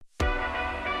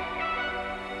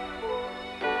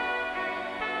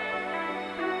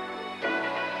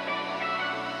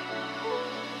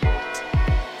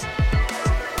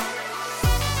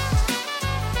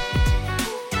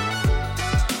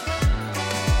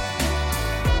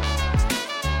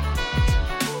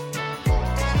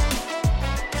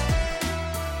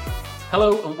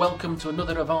Hello and welcome to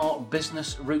another of our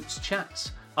Business Roots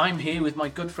chats. I'm here with my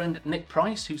good friend Nick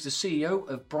Price, who's the CEO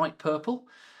of Bright Purple.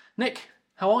 Nick,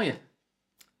 how are you?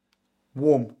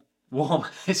 Warm. Warm.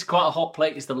 It's quite a hot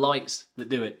plate. It's the lights that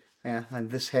do it. Yeah, and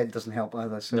this head doesn't help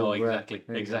either. So, No,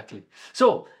 exactly.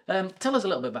 So, tell us a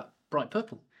little bit about Bright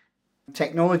Purple.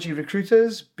 Technology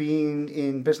recruiters, been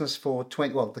in business for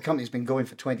the company's been going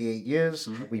for 28 years.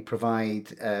 Mm-hmm. We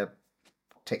provide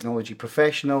technology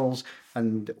professionals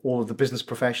and all of the business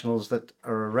professionals that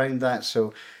are around that,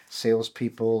 so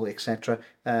salespeople, etc.,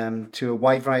 to a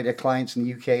wide variety of clients in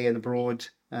the UK and abroad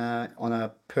on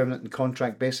a permanent and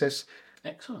contract basis.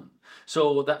 Excellent.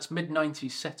 So that's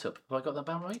mid-90s setup. Have I got that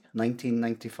about right?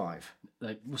 1995.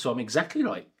 So I'm exactly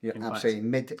right. Yeah,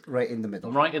 absolutely. Right in the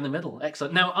middle. Right in the middle.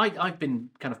 Excellent. Now, I've been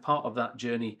kind of part of that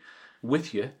journey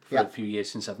with you for a few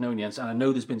years since I've known you, and I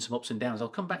know there's been some ups and downs. I'll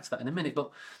come back to that in a minute,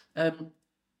 but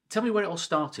tell me where it all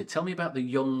started. Tell me about the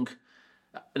young...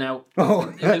 Now,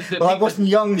 I wasn't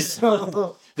young,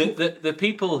 so... The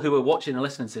people who are watching and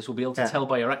listening to this will be able to tell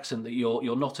by your accent that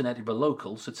you're not an Edinburgh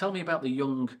local. So tell me about the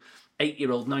young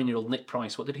 8-year-old, 9-year-old Nick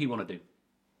Price. What did he want to do?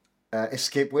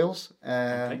 Escape Wales.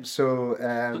 Okay.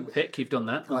 Pick, you've done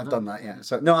that. I've done that, yeah.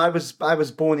 So no, I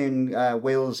was born in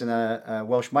Wales in a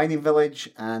Welsh mining village,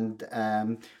 and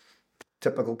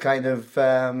typical kind of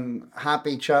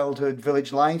happy childhood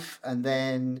village life. And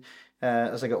then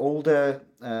as I got older,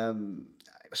 I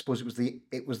suppose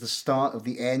it was the start of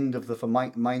the end of the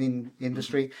mining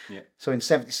industry. Mm-hmm. Yeah. So in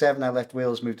 '77, I left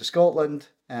Wales, moved to Scotland.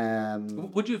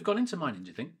 Would you have gone into mining, do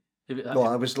you think? No,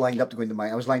 I was lined up to go into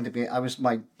mining. I was lined to be.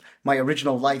 My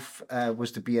original life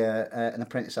was to be an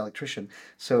apprentice electrician.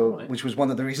 So, right. Which was one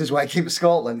of the reasons why I came to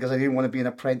Scotland, because I didn't want to be an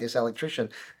apprentice electrician.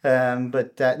 No,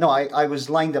 I was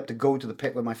lined up to go to the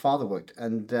pit where my father worked,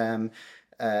 and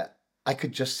I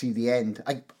could just see the end.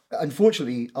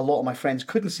 Unfortunately, a lot of my friends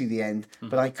couldn't see the end,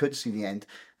 but I could see the end,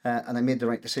 and I made the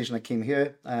right decision. I came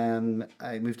here.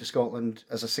 I moved to Scotland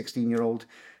as a 16-year-old,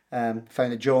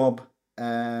 found a job,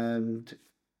 and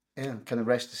kind of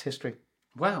rest is history.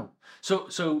 Wow. So,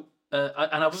 and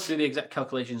I won't do the exact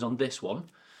calculations on this one.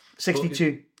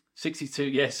 62. 62.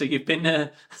 Yeah. So you've been.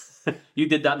 You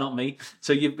did that, not me.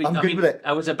 So you've been. I'm good with it.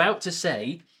 I was about to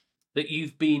say that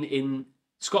you've been in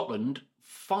Scotland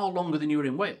far longer than you were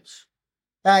in Wales.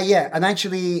 Yeah, and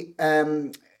actually,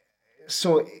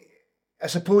 so I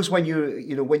suppose when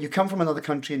you come from another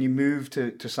country and you move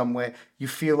to somewhere, you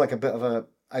feel like a bit of a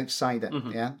outsider.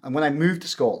 Mm-hmm. Yeah. And when I moved to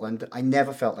Scotland, I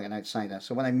never felt like an outsider.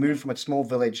 So when I moved from a small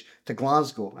village to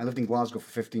Glasgow, I lived in Glasgow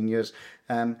for 15 years.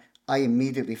 I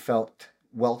immediately felt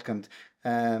welcomed.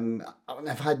 I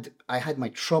had my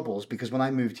troubles because when I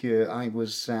moved here, I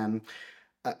was I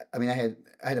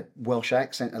had a Welsh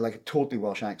accent, like a totally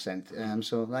Welsh accent.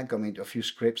 So that got me into a few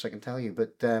scrapes, I can tell you.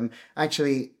 But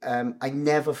actually, I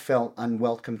never felt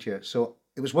unwelcomed here. So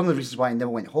it was one of the reasons why I never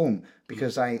went home,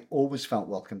 because I always felt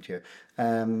welcomed here,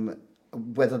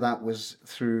 whether that was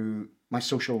through my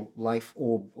social life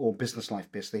or business life,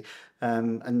 basically.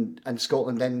 And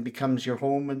Scotland then becomes your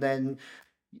home, and then,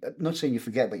 I'm not saying you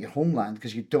forget about your homeland,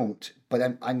 because you don't, but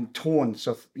I'm torn.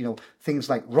 So, things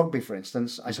like rugby, for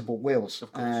instance, I support Wales,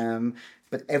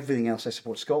 but everything else I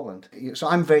support Scotland. So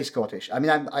I'm very Scottish.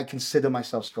 I consider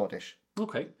myself Scottish.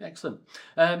 Okay, excellent.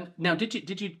 Now,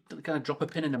 did you kind of drop a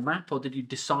pin in a map, or did you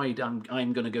decide I'm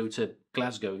going to go to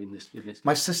Glasgow in this?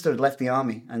 My sister had left the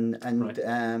army and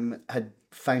right. Had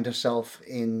found herself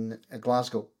in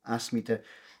Glasgow. Asked me to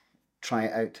try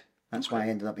it out. That's why I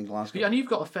ended up in Glasgow. Yeah, and you've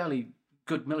got a fairly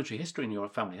good military history in your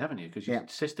family, haven't you? Because your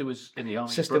sister was in the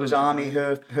army. Sister was army.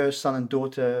 Her son and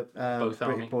daughter both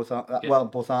army.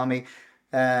 Both army.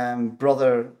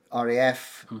 Brother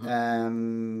RAF.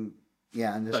 Mm-hmm.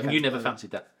 Yeah, and you never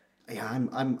fancied that. Yeah,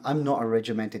 I'm not a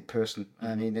regimented person. Mm-hmm.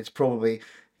 I mean, it's probably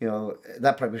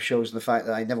that probably shows the fact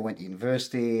that I never went to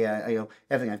university.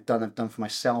 Everything I've done for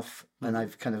myself, mm-hmm. and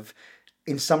I've kind of,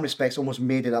 in some respects, almost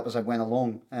made it up as I went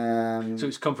along. So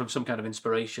it's come from some kind of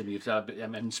inspiration.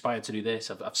 I'm inspired to do this.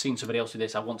 I've seen somebody else do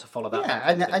this. I want to follow that.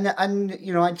 Yeah, and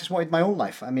I just wanted my own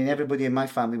life. I mean, everybody in my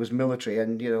family was military,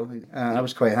 and I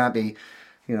was quite happy,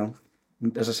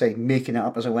 as I say, making it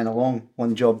up as I went along,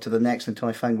 one job to the next, until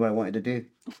I found what I wanted to do.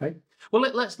 Okay. Well,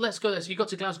 let's go there. So you got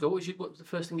to Glasgow. What was the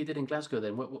first thing you did in Glasgow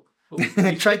then? What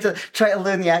try to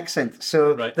learn the accent.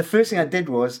 So right. The first thing I did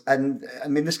was, and I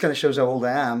mean, this kind of shows how old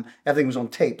I am, everything was on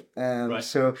tape. Right.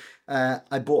 So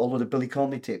I bought a load of Billy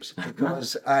Connolly tapes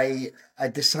because I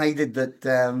decided that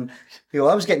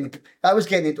I was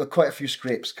getting into quite a few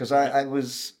scrapes because I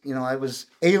was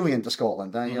alien to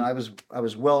Scotland. I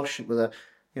was Welsh with a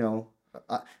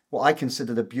what I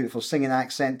considered a beautiful singing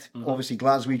accent. Obviously,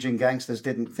 Glaswegian gangsters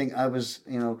didn't think I was,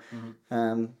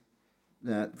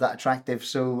 that attractive.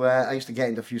 So I used to get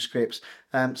into a few scrapes.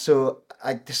 So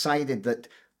I decided that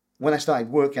when I started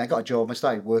working, I got a job, I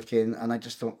started working, and I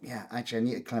just thought, yeah, actually, I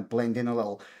need to kind of blend in a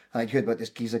little. And I'd heard about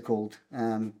this geezer called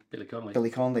Billy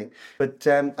Connolly. But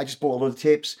I just bought a load of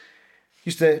tapes,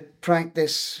 used to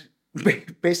practice,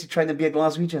 basically trying to be a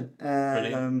Glaswegian.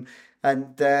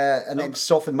 And then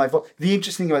softened my voice. The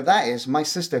interesting thing about that is my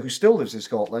sister, who still lives in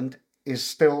Scotland,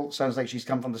 sounds like she's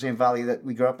come from the same valley that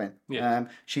we grew up in. Yeah.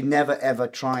 She never ever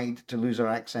tried to lose her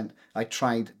accent. I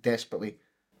tried desperately.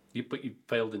 But you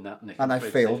failed in that, Nick. And I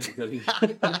failed.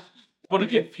 One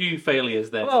of your few failures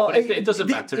there. Well, but it doesn't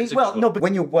matter. But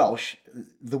when you're Welsh,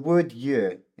 the word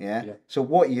year, yeah? So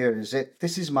what year is it?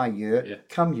 This is my year. Yeah.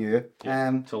 Come year.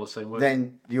 It's all the same word.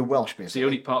 Then you're Welsh, basically. It's the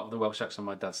only part of the Welsh accent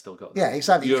my dad's still got. Yeah,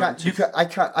 exactly.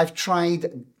 I've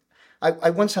tried.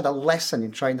 I once had a lesson in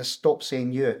trying to stop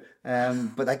saying you,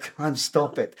 but I can't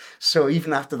stop it. So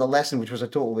even after the lesson, which was a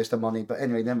total waste of money, but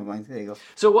anyway, never mind. There you go.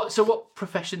 So what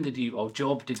profession did you, or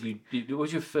job did you? What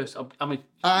was your first? I mean,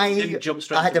 didn't jump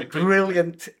straight. I had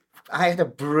a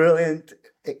brilliant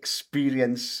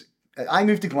experience. I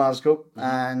moved to Glasgow,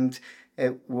 and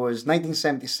it was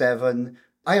 1977.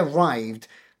 I arrived,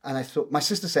 and I thought my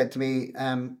sister said to me,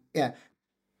 "Yeah,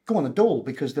 go on the dole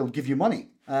because they'll give you money."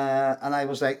 And I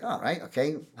was like, all right,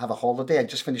 okay, have a holiday. I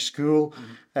just finished school.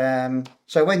 So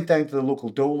I went down to the local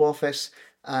dole office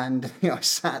and, I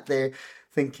sat there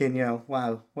thinking,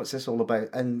 wow, what's this all about?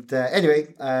 And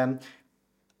anyway, a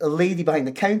lady behind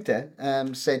the counter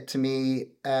said to me,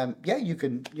 yeah, you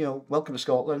can, welcome to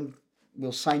Scotland.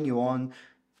 We'll sign you on.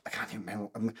 I can't even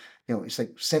remember, it's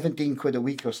like 17 quid a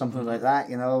week or something like that,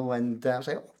 and I was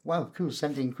like, oh, wow, cool,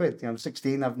 17 quid. I'm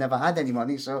 16, I've never had any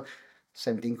money, so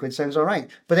 17 quid sounds all right.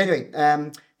 But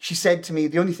anyway, she said to me,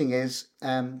 the only thing is,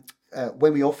 when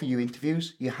we offer you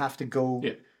interviews, you have to go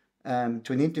to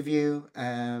an interview,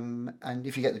 and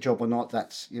if you get the job or not,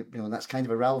 that's that's kind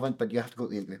of irrelevant, but you have to go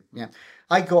to the interview. Yeah.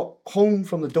 I got home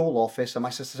from the dole office, and my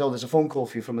sister said, oh, there's a phone call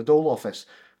for you from the dole office.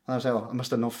 And I was like, oh, I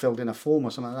must have not filled in a form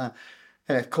or something like that.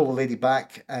 And I called the lady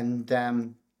back, and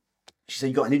she said,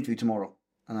 you got an interview tomorrow.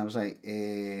 And I was like,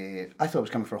 I thought I was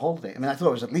coming for a holiday. I mean, I thought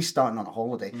I was at least starting on a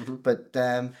holiday. But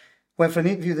went for an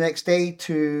interview the next day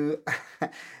to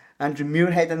Andrew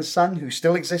Muirhead and Son, who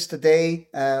still exists today,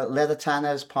 leather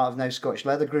tanners, part of now Scottish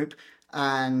Leather Group.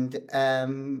 And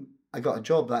I got a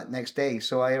job that next day.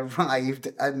 So I arrived,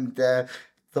 and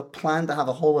the plan to have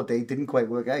a holiday didn't quite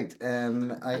work out.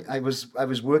 I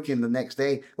was working the next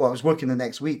day. Well, I was working the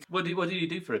next week. What did you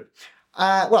do for it?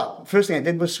 Well, first thing I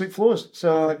did was sweep floors.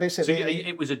 So basically,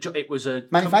 it was a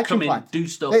manufacturing plant. Do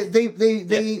stuff.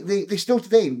 They still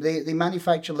today they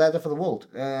manufacture leather for the world.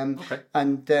 Okay.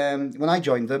 And when I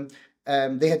joined them,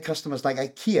 they had customers like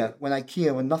IKEA when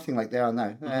IKEA were nothing like they are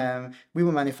now. We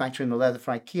were manufacturing the leather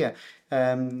for IKEA.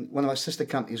 One of our sister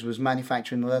companies was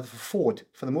manufacturing the leather for Ford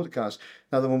for the motor cars.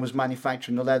 Another one was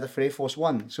manufacturing the leather for Air Force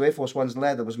One. So Air Force One's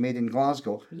leather was made in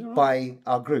Glasgow by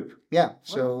our group. Yeah.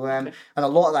 So and a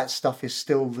lot of that stuff is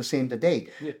still the same today.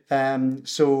 Yeah.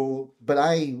 But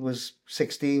I was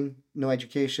 16, no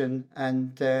education,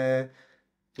 and.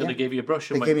 They gave you a brush.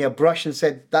 They gave me a brush and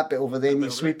said, that bit over there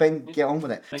needs sweeping, get on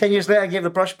with it. 10 years later, I gave the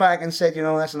brush back and said,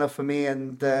 that's enough for me,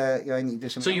 and I need to do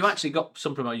something. So you actually got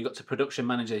some promotion, you got to production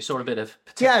manager, you saw a bit of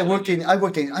potential.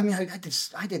 Yeah,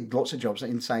 I did lots of jobs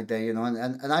inside there,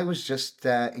 and I was just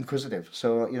inquisitive.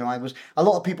 So, a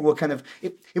lot of people were kind of,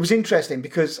 it was interesting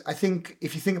because I think,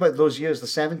 if you think about those years, the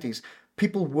 70s,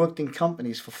 people worked in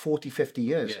companies for 40, 50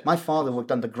 years. Yeah. My father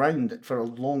worked underground for a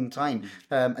long time.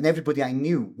 And everybody I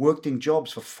knew worked in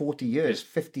jobs for 40 years,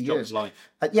 50 years. Life.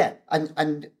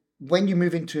 And when you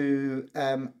move into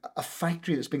a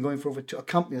factory that's been going for a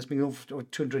company that's been going for over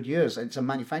 200 years, and it's a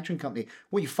manufacturing company,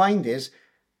 what you find is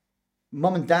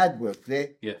mum and dad work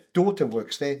there, daughter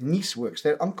works there, niece works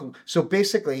there, uncle. So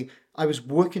basically, I was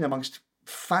working amongst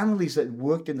families that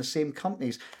worked in the same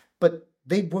companies, but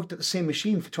they worked at the same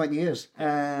machine for 20 years.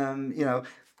 I wasn't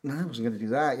going to do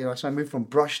that. So I moved from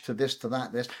brush to this, to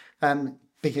that, this.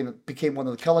 Became one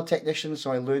of the colour technicians.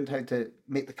 So I learned how to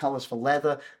make the colours for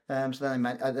leather. So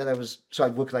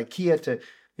I'd work at IKEA to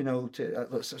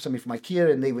somebody from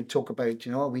IKEA, and they would talk about,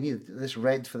 we need this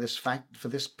red for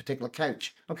this particular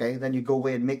couch. Okay, then you go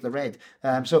away and make the red.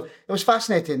 So it was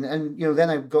fascinating, and then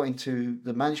I got into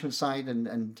the management side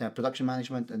and production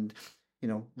management and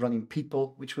running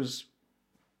people, which was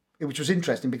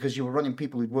interesting because you were running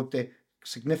people who'd worked there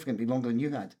significantly longer than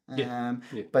you had.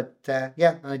 But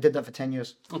and I did that for 10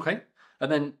 years. Okay.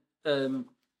 And then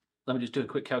let me just do a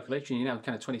quick calculation. You're now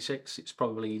kind of 26. It's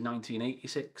probably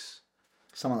 1986,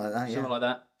 Something like that. something Yeah. like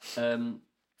that.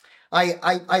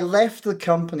 I left the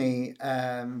company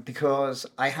because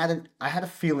I had a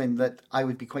feeling that I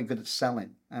would be quite good at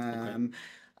selling, and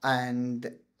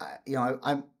you know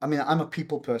I mean I'm a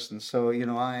people person, so you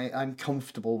know I'm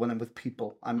comfortable when I'm with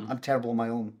people. I'm terrible on my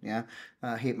own. Yeah,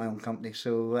 I hate my own company.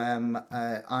 So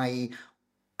I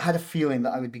had a feeling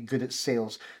that I would be good at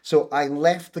sales. So I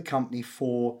left the company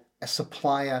for a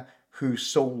supplier who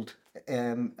sold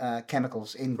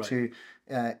chemicals into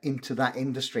that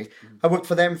industry. I worked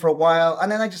for them for a while,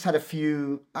 and then I just had a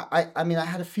few. I mean, I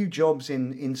had a few jobs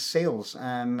in sales,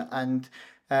 and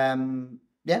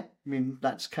yeah, I mean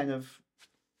that's kind of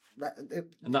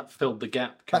And that filled the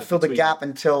gap. that filled the gap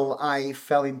until I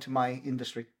fell into my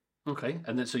industry. Okay,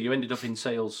 and then so you ended up in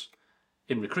sales,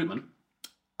 in recruitment.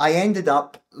 I ended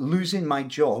up losing my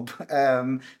job.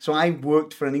 So I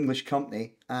worked for an English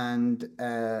company, and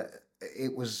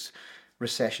it was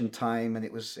recession time, and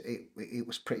it was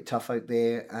pretty tough out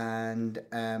there. And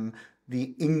the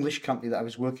English company that I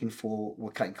was working for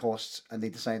were cutting costs, and they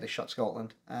decided to shut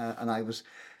Scotland. And I was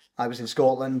in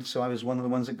Scotland, so I was one of the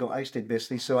ones that got ousted,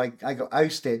 basically. So I got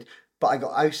ousted, but I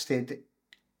got ousted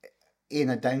in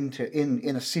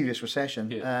a serious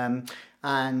recession. Yeah.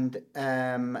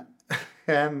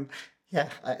 Yeah,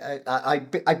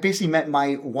 I basically met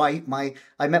my wife.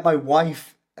 I met my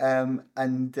wife,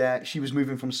 and she was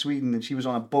moving from Sweden, and she was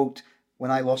on a boat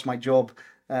when I lost my job.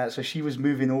 So she was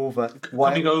moving over.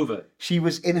 Coming over. She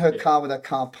was in her car with her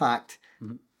car packed,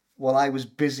 while I was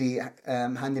busy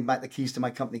handing back the keys to my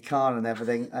company car and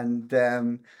everything,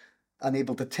 and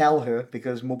unable to tell her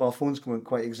because mobile phones weren't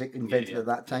quite invented at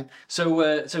that time. So,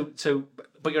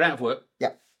 but you're out of work.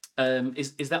 Yeah.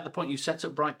 Is that the point you set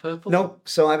up Bright Purple? No,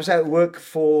 so I was out of work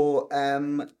for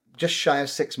just shy of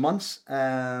 6 months.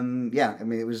 Yeah, I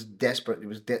mean it was desperate. It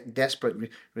was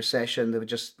desperate recession. There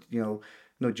were just no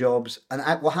jobs. And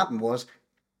what happened was,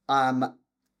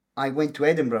 I went to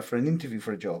Edinburgh for an interview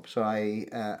for a job. So I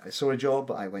saw a job.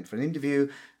 I went for an interview,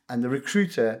 and the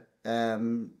recruiter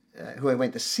who I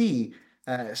went to see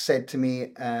said to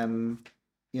me,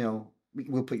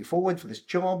 we'll put you forward for this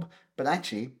job, but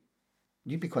actually,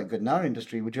 you'd be quite good in our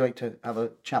industry. Would you like to have a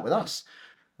chat with us?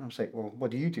 And I was like, well, what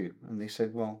do you do? And they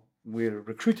said, well, we're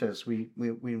recruiters. We're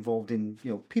involved in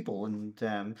people. And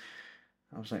I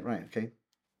was like, right, okay.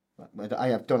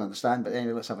 I don't understand, but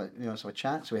anyway, let's have a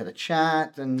chat. So we had a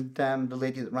chat, and the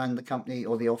lady that ran the company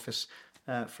or the office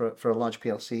for a large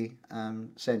PLC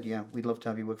said, yeah, we'd love to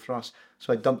have you work for us.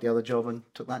 So I dumped the other job and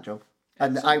took that job.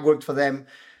 And I worked for them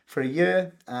for a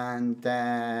year, and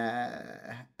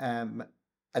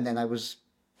then I was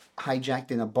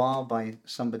hijacked in a bar by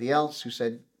somebody else who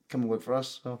said, come and work for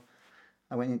us. So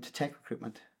I went into tech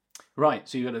recruitment. Right.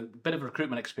 So you got a bit of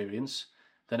recruitment experience,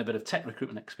 then a bit of tech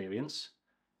recruitment experience,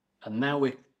 and now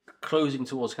we're closing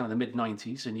towards kind of the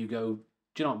mid-90s, and you go,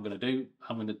 do you know what I'm going to do?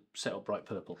 I'm going to set up Bright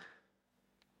Purple.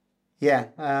 Yeah.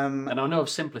 And I know I've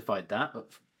simplified that,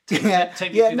 but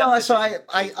So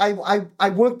I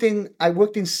worked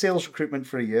in sales recruitment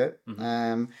for a year.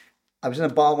 I was in a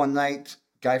bar one night.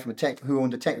 Guy from who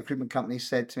owned a tech recruitment company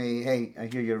said to me, "Hey, I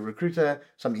hear you're a recruiter."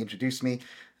 Somebody introduced me,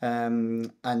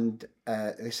 and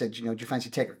they said, do you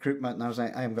fancy tech recruitment? And I was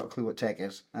like, I haven't got a clue what tech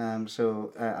is.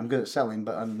 So I'm good at selling,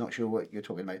 but I'm not sure what you're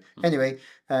talking about. Anyway,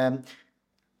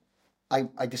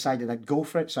 I decided I'd go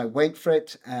for it, so I went for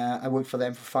it. I worked for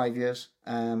them for 5 years,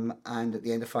 and at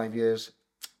the end of 5 years,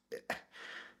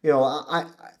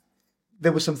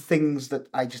 there were some things that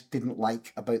I just didn't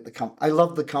like about the company. I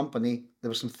loved the company. There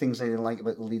were some things I didn't like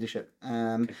about the leadership,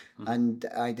 and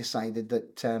I decided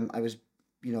that I was,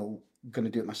 going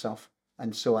to do it myself.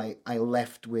 And so I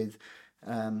left with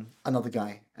another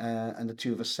guy, and the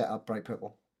two of us set up Bright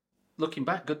Purple. Looking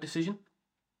back, good decision.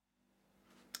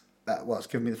 Well, it's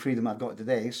given me the freedom I've got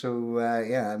today. So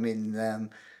yeah, I mean, I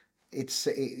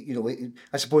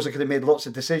suppose I could have made lots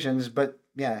of decisions, but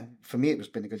yeah, for me, it's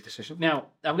been a good decision. Now,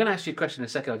 I'm going to ask you a question in a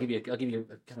second. I'll give you a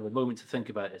kind of a moment to think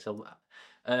about it. So,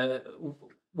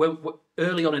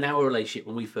 early on in our relationship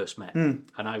when we first met,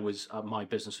 and I was my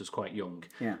business was quite young.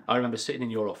 Yeah. I remember sitting in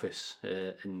your office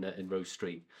in Rose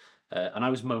Street, and I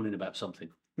was moaning about something,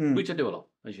 which I do a lot,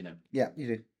 as you know. Yeah, you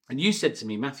do. And you said to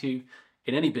me, Matthew,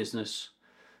 in any business,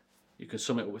 you can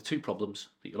sum it up with two problems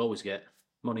that you'll always get: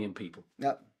 money and people.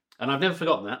 Yep. And I've never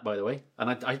forgotten that, by the way.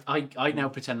 And I now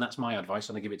pretend that's my advice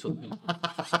and I give it to other people.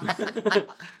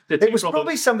 It was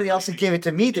probably somebody else who gave it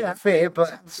to me, to be fair,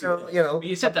 but so,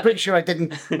 You said I'm that. pretty sure I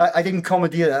didn't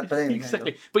commandeer that, but anyway.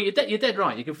 Exactly. But you're dead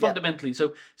right. You can fundamentally.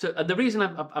 So and the reason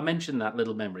I mentioned that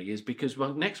little memory is because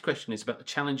next question is about the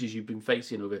challenges you've been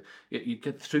facing over you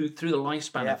get through the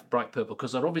lifespan of Bright Purple,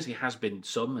 because there obviously has been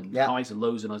some and highs and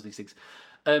lows and all these things.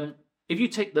 If you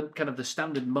take the kind of the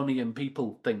standard money and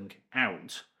people thing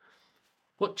out,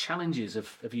 what challenges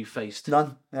have you faced?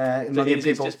 None. Money and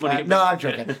people. No, I'm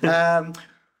joking.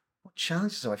 What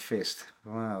challenges have I faced?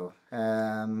 Wow.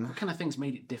 What kind of things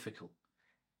made it difficult?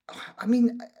 I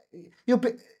mean,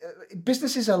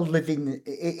 business is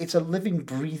it's a living,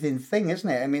 breathing thing, isn't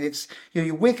it? I mean, it's,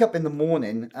 you wake up in the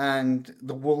morning and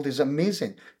the world is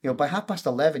amazing. By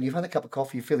 11:30, you've had a cup of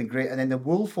coffee, you're feeling great, and then the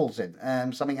world falls in,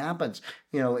 something happens.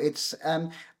 It's,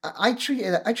 I treat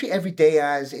every day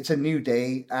as it's a new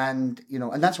day, and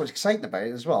that's what's exciting about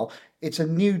it as well. It's a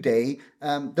new day.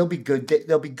 There'll be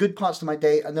good parts of my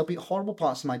day, and there'll be horrible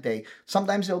parts of my day.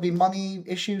 Sometimes it'll be money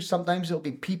issues. Sometimes it'll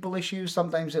be people issues.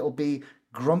 Sometimes it'll be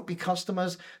grumpy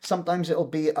customers. Sometimes it'll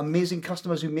be amazing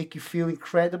customers who make you feel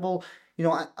incredible.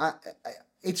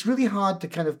 It's really hard to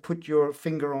kind of put your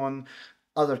finger on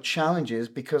other challenges,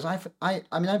 because I've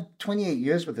 28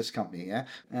 years with this company. Yeah.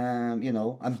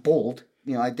 I'm bold.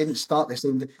 I didn't start this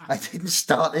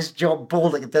job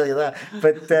bold, I can tell you that.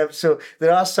 But so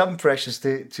there are some pressures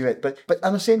to it. But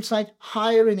on the same side,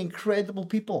 hiring incredible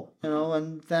people,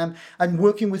 and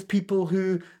working with people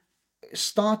who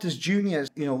start as juniors,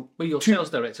 Well, your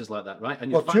sales director's like that, right?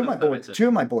 And two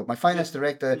of my board. My finance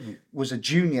director was a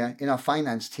junior in our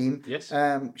finance team. Yes.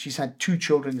 She's had 2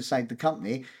 children inside the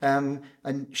company, and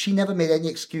she never made any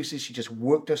excuses. She just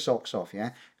worked her socks off,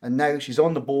 yeah. And now she's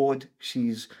on the board.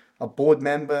 She's a board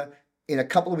member. In a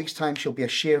couple of weeks' time, she'll be a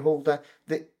shareholder.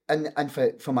 And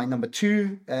for my number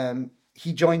 2,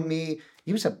 he joined me.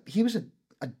 He was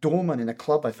a doorman in a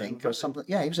club, I think, or something.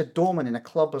 Yeah, he was a doorman in a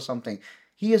club or something.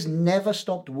 He has never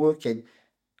stopped working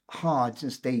hard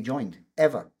since they joined,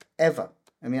 ever.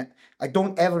 I mean, I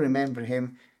don't ever remember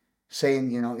him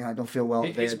saying, I don't feel well.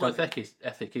 His work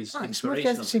ethic is inspirational. His work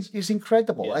ethic is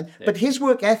incredible. But his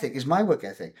work ethic is my work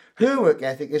ethic. Her work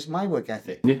ethic is my work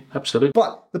ethic. Yeah, absolutely.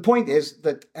 But the point is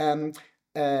that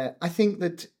I think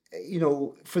that,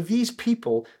 for these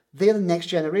people, they're the next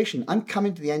generation. I'm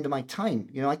coming to the end of my time.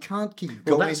 I can't keep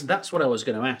going. Well, that's what I was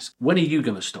going to ask. When are you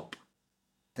going to stop?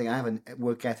 I have a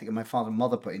work ethic that my father and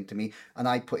mother put into me, and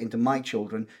I put into my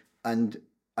children, and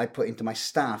I put into my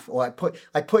staff, or I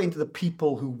put into the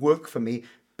people who work for me,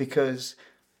 because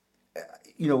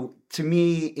to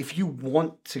me, if you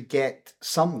want to get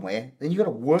somewhere, then you got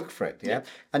to work for it, yeah.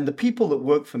 And the people that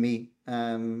work for me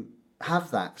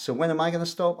have that. So when am I going to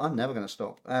stop? I'm never going to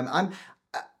stop.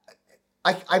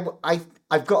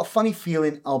 I've got a funny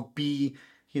feeling I'll be,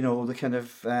 the kind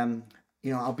of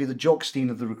I'll be the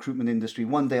Jockstein of the recruitment industry.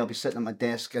 One day I'll be sitting at my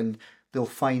desk and they'll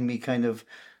find me kind of,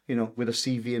 with a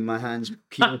CV in my hands,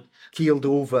 keeled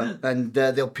over, and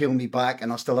they'll peel me back,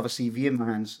 and I'll still have a CV in my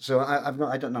hands. So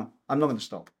I don't know. I'm not going to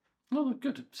stop. Oh,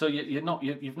 good. So you've not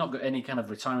got any kind of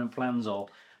retirement plans or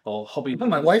hobby? Well,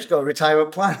 my wife's got a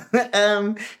retirement plan.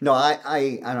 No,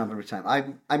 I don't have a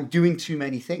retirement. I'm doing too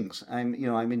many things. I'm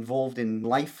involved in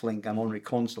LifeLink. I'm honorary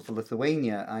consul for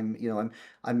Lithuania. I'm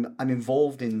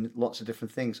involved in lots of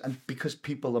different things, and because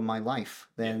people are my life,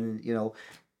 then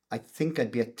I think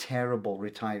I'd be a terrible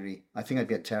retiree.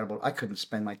 I couldn't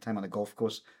spend my time on a golf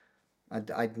course. I've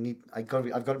got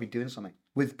to be doing something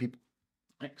with people.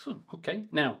 Excellent. Okay.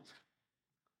 Now,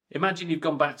 imagine you've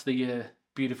gone back to the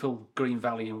beautiful Green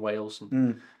Valley in Wales,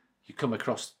 and you come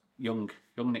across young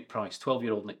Nick Price,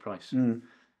 12-year-old Nick Price.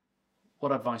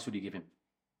 What advice would you give him?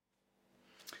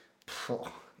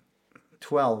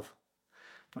 12.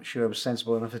 Not sure I was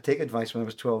sensible enough to take advice when I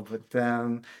was 12, but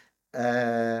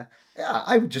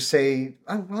I would just say,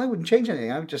 I wouldn't change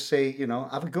anything. I would just say,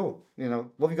 have a go.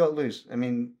 What have you got to lose? I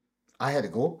mean, I had a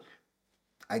go.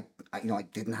 I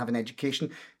didn't have an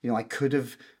education. I could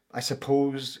have, I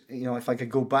suppose, if I could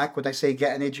go back, would I say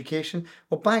get an education?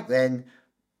 Well, back then,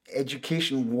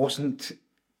 education wasn't,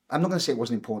 I'm not going to say it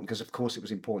wasn't important, because of course it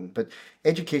was important, but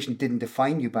education didn't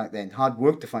define you back then. Hard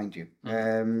work defined you.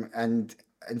 And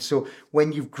so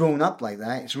when you've grown up like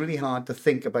that, it's really hard to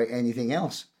think about anything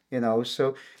else,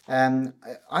 So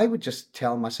I would just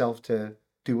tell myself to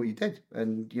do what you did.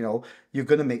 And, you're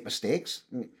going to make mistakes,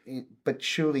 but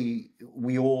surely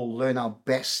we all learn our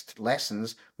best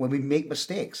lessons when we make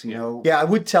mistakes, Yeah, I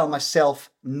would tell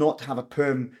myself not to have a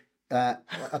perm I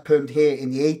permed hair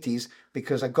in the 80s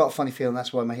because I got a funny feeling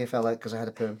that's why my hair fell out, because I had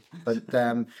a perm. But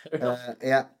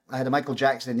yeah, I had a Michael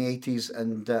Jackson in the 80s,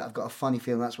 and I've got a funny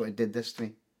feeling that's what it did this to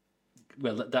me.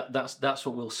 Well, that's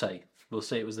what we'll say. We'll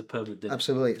say it was the perm that did it.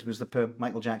 Absolutely, it was the perm,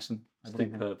 Michael Jackson.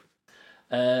 Superb.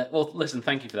 Well, listen,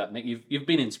 thank you for that, Nick. You've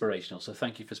been inspirational, so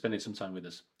thank you for spending some time with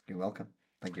us. You're welcome.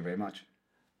 Thank you very much.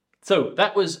 So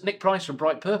that was Nick Price from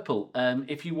Bright Purple.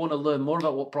 If you want to learn more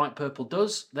about what Bright Purple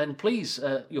does, then please,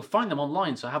 you'll find them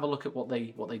online. So have a look at what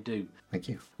they do. Thank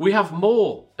you. We have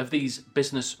more of these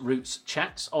Business Roots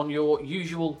chats on your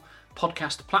usual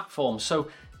podcast platforms. So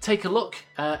take a look,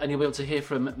 and you'll be able to hear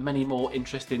from many more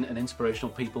interesting and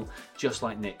inspirational people just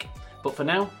like Nick. But for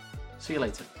now, see you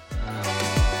later.